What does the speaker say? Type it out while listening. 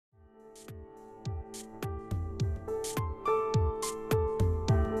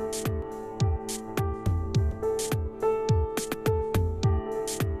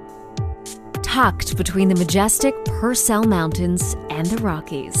tucked between the majestic Purcell Mountains and the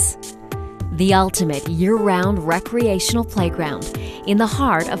Rockies. The ultimate year-round recreational playground in the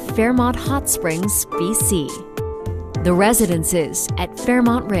heart of Fairmont Hot Springs, BC. The residences at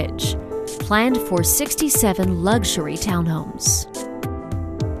Fairmont Ridge, planned for 67 luxury townhomes.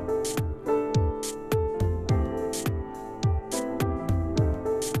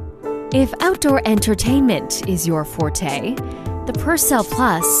 If outdoor entertainment is your forte, the Purcell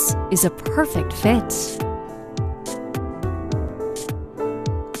Plus is a perfect fit.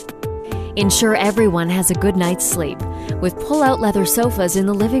 Ensure everyone has a good night's sleep with pull-out leather sofas in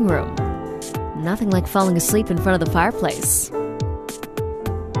the living room. Nothing like falling asleep in front of the fireplace.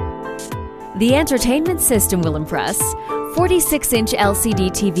 The entertainment system will impress. 46-inch LCD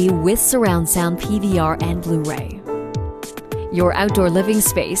TV with surround sound PVR and Blu-ray. Your outdoor living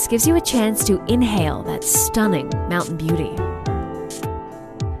space gives you a chance to inhale that stunning mountain beauty.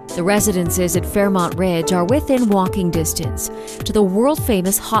 The residences at Fairmont Ridge are within walking distance to the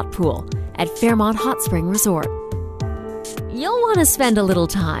world-famous hot pool at Fairmont Hot Spring Resort. You'll want to spend a little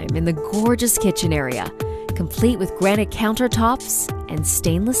time in the gorgeous kitchen area, complete with granite countertops and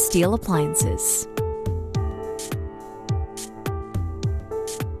stainless steel appliances.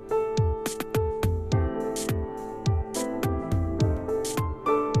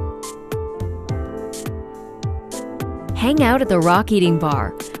 Hang out at the rock eating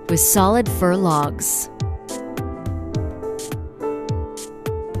bar with solid fir logs.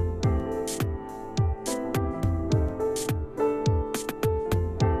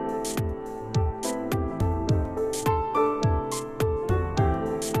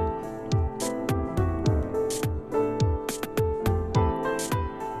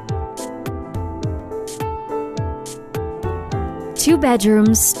 Two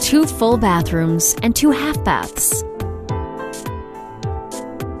bedrooms, 2 full bathrooms, and 2 half baths.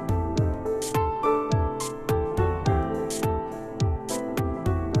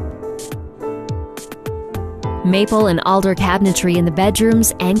 Maple and alder cabinetry in the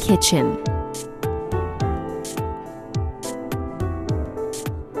bedrooms and kitchen.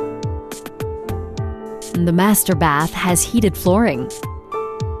 The master bath has heated flooring.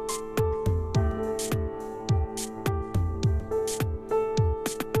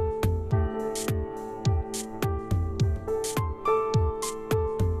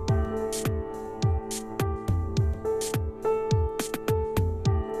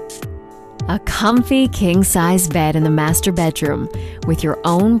 A comfy king-size bed in the master bedroom with your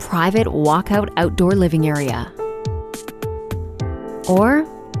own private walkout outdoor living area. Or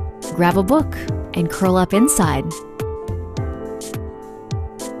grab a book and curl up inside.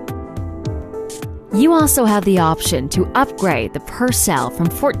 You also have the option to upgrade the Purcell from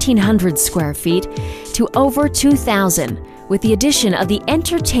 1,400 square feet to over 2,000 with the addition of the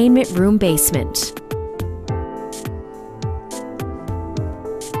entertainment room basement.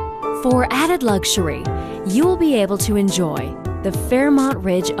 For added luxury, you will be able to enjoy the Fairmont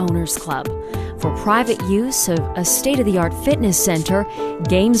Ridge Owners Club for private use of a state-of-the-art fitness center,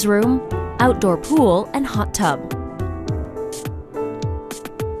 games room, outdoor pool, and hot tub.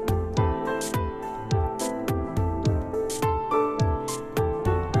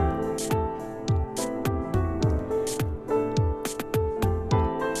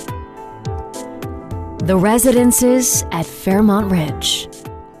 The residences at Fairmont Ridge.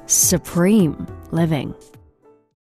 Supreme living.